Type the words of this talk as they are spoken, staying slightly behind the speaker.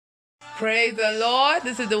Praise the Lord.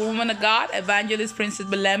 This is the woman of God, Evangelist Princess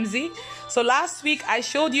Belemzi. So last week I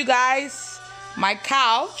showed you guys my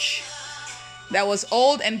couch that was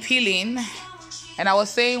old and peeling. And I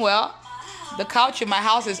was saying, well, the couch in my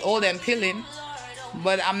house is old and peeling,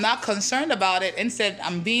 but I'm not concerned about it. Instead,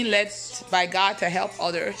 I'm being led by God to help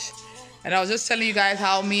others. And I was just telling you guys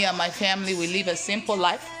how me and my family, we live a simple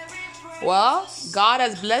life. Well, God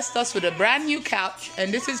has blessed us with a brand new couch,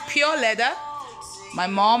 and this is pure leather. My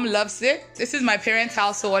mom loves it. This is my parents'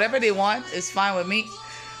 house, so whatever they want is fine with me.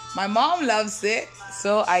 My mom loves it,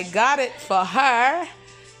 so I got it for her.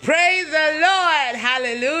 Praise the Lord.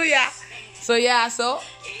 Hallelujah. So yeah, so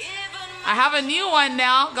I have a new one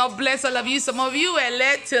now. God bless all of you. Some of you were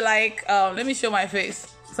led to let me show my face.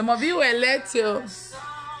 Some of you were led to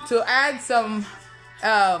add some,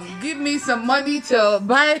 give me some money to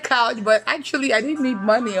buy a couch, but actually I didn't need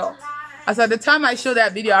money. As at the time I showed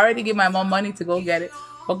that video, I already gave my mom money to go get it.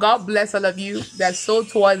 But God bless all of you that sold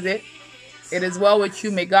towards it. It is well with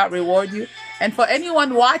you. May God reward you. And for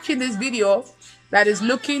anyone watching this video that is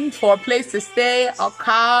looking for a place to stay, a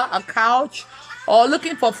car, a couch, or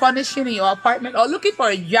looking for furnishing in your apartment, or looking for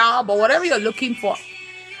a job, or whatever you're looking for,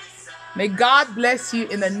 may God bless you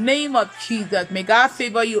in the name of Jesus. May God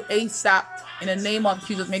favor you ASAP in the name of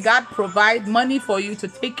Jesus. May God provide money for you to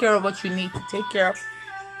take care of what you need to take care of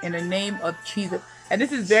in the name of Jesus. And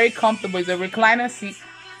this is very comfortable. It's a recliner seat.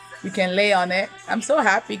 You can lay on it. I'm so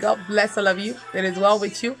happy. God bless all of you. It is well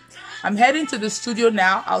with you. I'm heading to the studio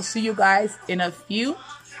now. I'll see you guys in a few.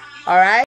 All right.